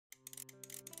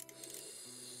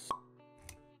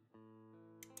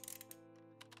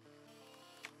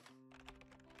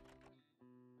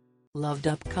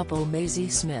Loved-up couple Maisie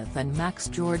Smith and Max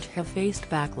George have faced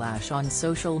backlash on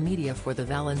social media for the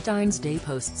Valentine's Day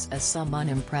posts, as some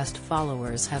unimpressed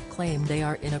followers have claimed they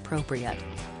are inappropriate.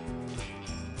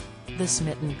 The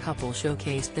smitten couple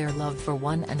showcased their love for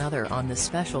one another on the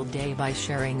special day by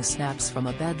sharing snaps from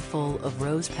a bed full of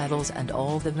rose petals and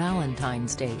all the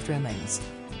Valentine's Day trimmings.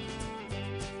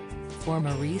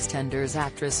 Former EastEnders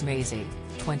actress Maisie,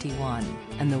 21,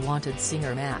 and the Wanted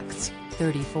singer Max,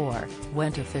 34,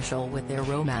 went official with their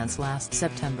romance last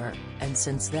September, and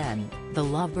since then, the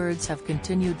lovebirds have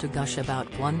continued to gush about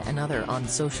one another on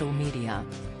social media.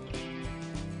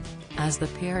 As the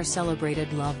pair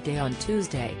celebrated Love Day on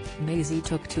Tuesday, Maisie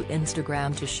took to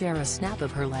Instagram to share a snap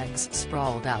of her legs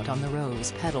sprawled out on the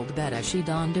rose-petaled bed as she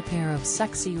donned a pair of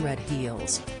sexy red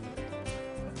heels.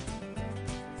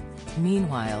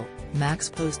 Meanwhile, Max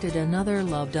posted another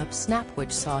loved-up snap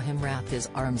which saw him wrap his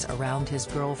arms around his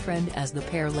girlfriend as the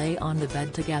pair lay on the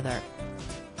bed together.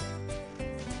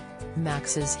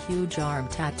 Max's huge arm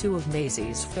tattoo of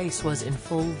Maisie's face was in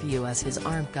full view as his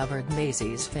arm covered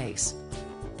Maisie's face.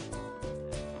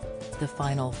 The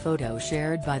final photo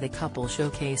shared by the couple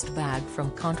showcased bag from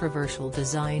controversial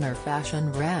designer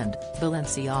fashion brand,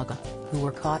 Balenciaga, who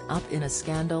were caught up in a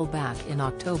scandal back in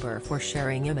October for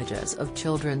sharing images of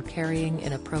children carrying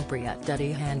inappropriate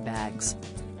dirty handbags.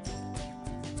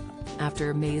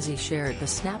 After Maisie shared the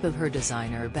snap of her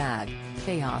designer bag,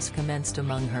 chaos commenced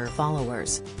among her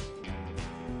followers.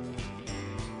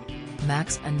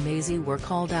 Max and Maisie were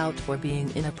called out for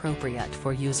being inappropriate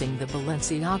for using the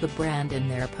Balenciaga brand in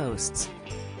their posts.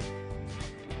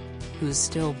 Who's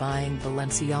still buying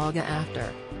Balenciaga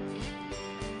after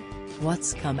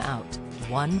what's come out?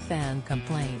 One fan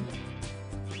complained.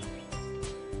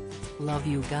 "Love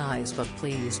you guys, but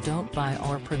please don't buy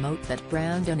or promote that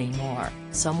brand anymore,"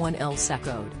 someone else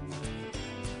echoed.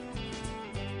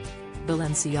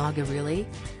 "Balenciaga really?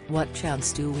 What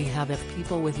chance do we have if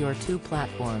people with your two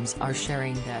platforms are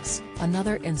sharing this?"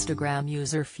 another Instagram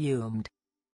user fumed.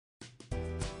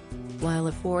 While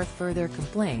a fourth further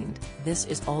complained, "This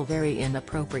is all very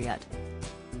inappropriate.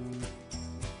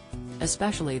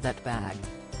 Especially that bag.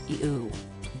 Ew.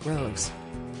 Gross."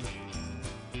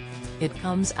 It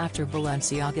comes after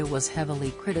Balenciaga was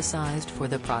heavily criticized for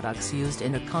the products used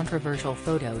in a controversial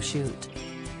photo shoot.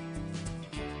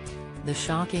 The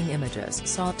shocking images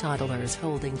saw toddlers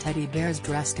holding teddy bears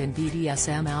dressed in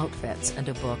BDSM outfits and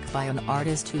a book by an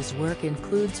artist whose work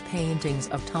includes paintings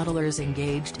of toddlers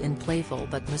engaged in playful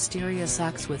but mysterious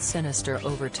acts with sinister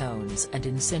overtones and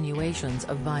insinuations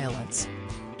of violence.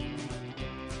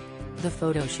 The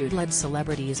photo shoot led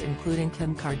celebrities including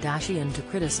Kim Kardashian to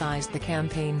criticize the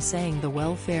campaign, saying the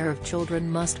welfare of children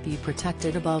must be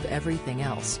protected above everything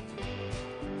else.